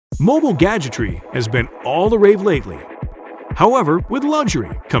Mobile gadgetry has been all the rave lately. However, with luxury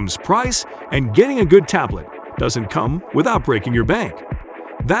comes price, and getting a good tablet doesn't come without breaking your bank.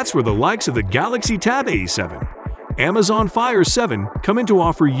 That's where the likes of the Galaxy Tab A7, Amazon Fire 7 come in to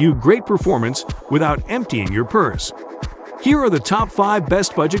offer you great performance without emptying your purse. Here are the top 5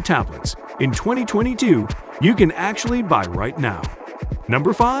 best budget tablets in 2022 you can actually buy right now.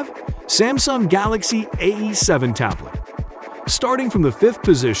 Number 5. Samsung Galaxy A7 Tablet. Starting from the 5th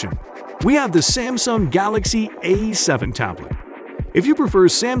position, we have the Samsung Galaxy A7 Tablet. If you prefer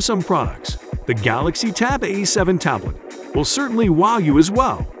Samsung products, the Galaxy Tab A7 Tablet will certainly wow you as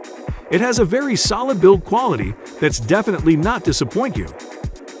well. It has a very solid build quality that's definitely not disappoint you.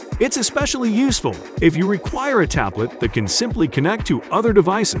 It's especially useful if you require a tablet that can simply connect to other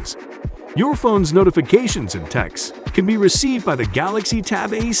devices. Your phone's notifications and texts can be received by the Galaxy Tab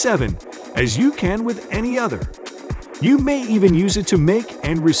A7 as you can with any other. You may even use it to make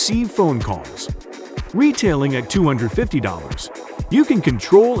and receive phone calls. Retailing at $250, you can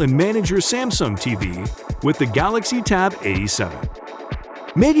control and manage your Samsung TV with the Galaxy Tab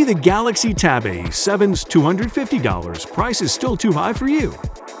A7. Maybe the Galaxy Tab A7's $250 price is still too high for you.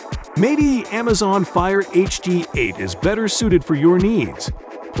 Maybe the Amazon Fire HD 8 is better suited for your needs.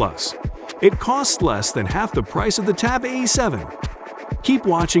 Plus, it costs less than half the price of the Tab A7. Keep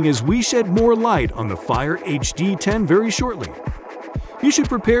watching as we shed more light on the Fire HD 10 very shortly. You should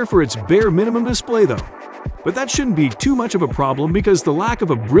prepare for its bare minimum display though, but that shouldn't be too much of a problem because the lack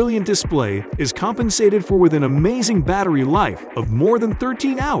of a brilliant display is compensated for with an amazing battery life of more than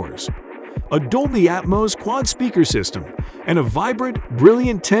 13 hours. A Dolby Atmos quad speaker system and a vibrant,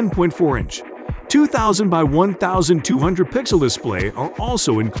 brilliant 10.4-inch, 2000 by 1200 pixel display are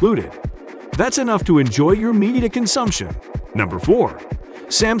also included. That's enough to enjoy your media consumption. Number 4.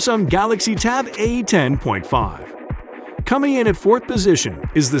 Samsung Galaxy Tab A10.5. Coming in at 4th position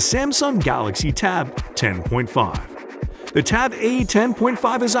is the Samsung Galaxy Tab 10.5. The Tab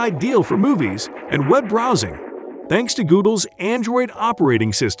A10.5 is ideal for movies and web browsing, thanks to Google's Android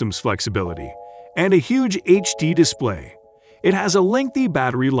operating system's flexibility and a huge HD display. It has a lengthy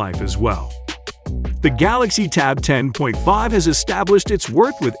battery life as well. The Galaxy Tab 10.5 has established its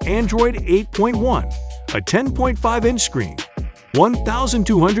worth with Android 8.1, a 10.5-inch screen,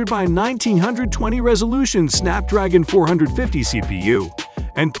 1200 by 1920 resolution Snapdragon 450 CPU,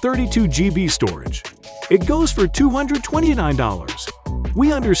 and 32 GB storage. It goes for $229.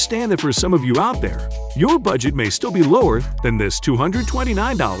 We understand that for some of you out there, your budget may still be lower than this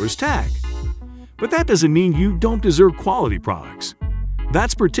 $229 tag. But that doesn't mean you don't deserve quality products.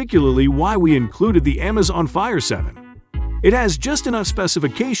 That's particularly why we included the Amazon Fire 7. It has just enough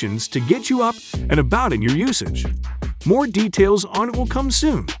specifications to get you up and about in your usage. More details on it will come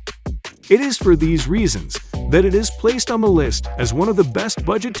soon. It is for these reasons that it is placed on the list as one of the best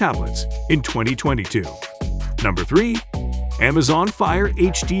budget tablets in 2022. Number 3. Amazon Fire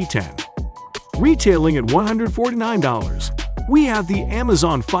HD 10. Retailing at $149, we have the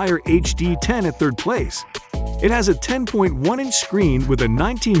Amazon Fire HD 10 at 3rd place. It has a 10.1-inch screen with a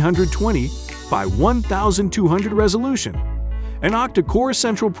 1920 by 1200 resolution, an octa-core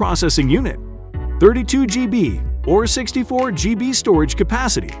central processing unit, 32 GB or 64 GB storage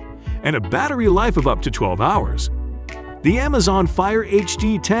capacity, and a battery life of up to 12 hours. The Amazon Fire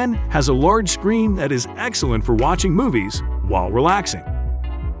HD 10 has a large screen that is excellent for watching movies while relaxing.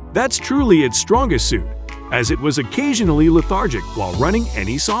 That's truly its strongest suit, as it was occasionally lethargic while running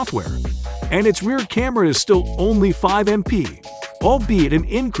any software. And its rear camera is still only 5 MP, albeit an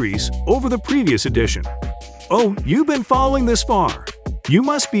increase over the previous edition. Oh, you've been following this far. You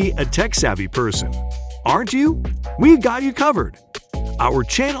must be a tech-savvy person, aren't you? We've got you covered. Our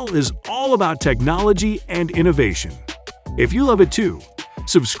channel is all about technology and innovation. If you love it too,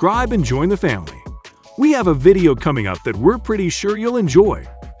 subscribe and join the family. We have a video coming up that we're pretty sure you'll enjoy,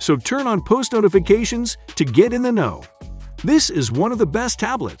 so turn on post notifications to get in the know. This is one of the best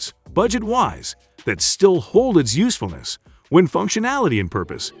tablets, budget-wise, that still hold its usefulness when functionality and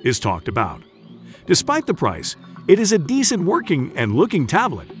purpose is talked about. Despite the price, it is a decent working and looking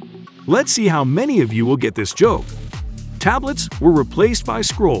tablet. Let's see how many of you will get this joke. Tablets were replaced by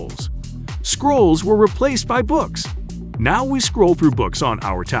scrolls. Scrolls were replaced by books. Now we scroll through books on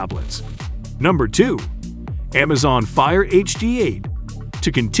our tablets. Number 2. Amazon Fire HD 8.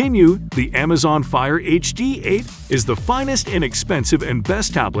 To continue, the Amazon Fire HD 8 is the finest, inexpensive, and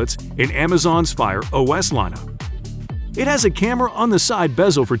best tablets in Amazon's Fire OS lineup. It has a camera on the side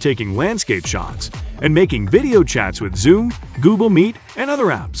bezel for taking landscape shots and making video chats with Zoom, Google Meet, and other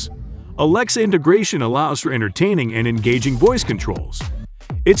apps. Alexa integration allows for entertaining and engaging voice controls.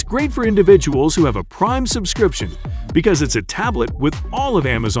 It's great for individuals who have a Prime subscription because it's a tablet with all of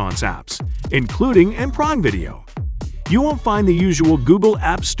Amazon's apps, including and Prime Video. You won't find the usual Google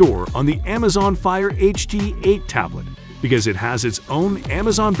App Store on the Amazon Fire HD 8 tablet because it has its own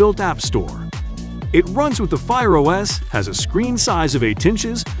Amazon-built app store. It runs with the Fire OS, has a screen size of 8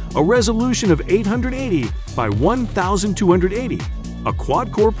 inches, a resolution of 880 by 1280, a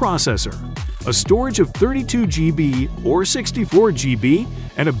quad-core processor, a storage of 32 GB or 64 GB,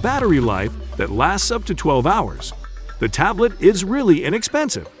 and a battery life that lasts up to 12 hours. The tablet is really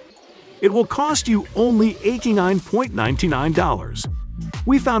inexpensive. It will cost you only $89.99.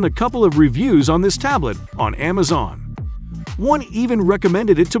 We found a couple of reviews on this tablet on Amazon. One even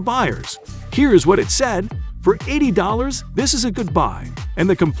recommended it to buyers. Here's what it said: "For $80, this is a good buy, and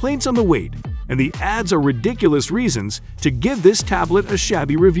the complaints on the weight and the ads are ridiculous reasons to give this tablet a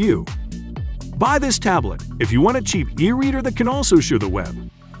shabby review." Buy this tablet if you want a cheap e-reader that can also share the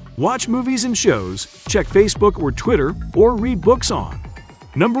web, watch movies and shows, check Facebook or Twitter, or read books on.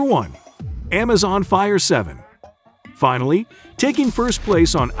 Number 1. Amazon Fire 7. Finally, taking first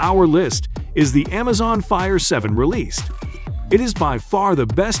place on our list is the Amazon Fire 7 released. It is by far the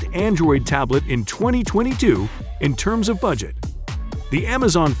best Android tablet in 2022 in terms of budget. The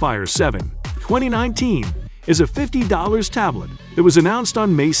Amazon Fire 7 2019 is a $50 tablet that was announced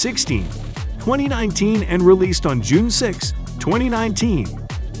on May 16, 2019 and released on June 6, 2019.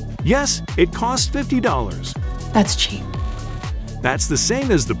 Yes, it costs $50. That's cheap. That's the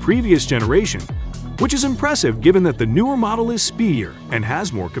same as the previous generation, which is impressive given that the newer model is speedier and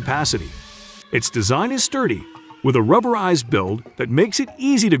has more capacity. Its design is sturdy, with a rubberized build that makes it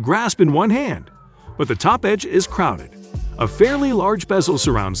easy to grasp in one hand, but the top edge is crowded. A fairly large bezel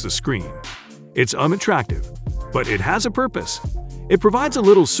surrounds the screen. It's unattractive, but it has a purpose. It provides a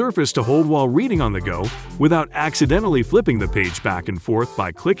little surface to hold while reading on the go without accidentally flipping the page back and forth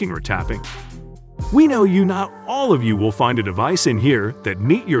by clicking or tapping. We know not all of you will find a device in here that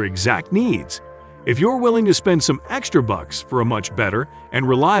meet your exact needs. If you're willing to spend some extra bucks for a much better and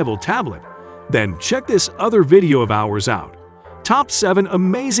reliable tablet, then check this other video of ours out. Top 7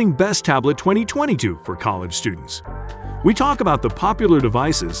 Amazing Best Tablet 2022 for college students. We talk about the popular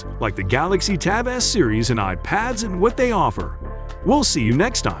devices like the Galaxy Tab S series and iPads and what they offer. We'll see you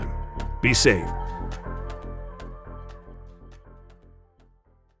next time. Be safe.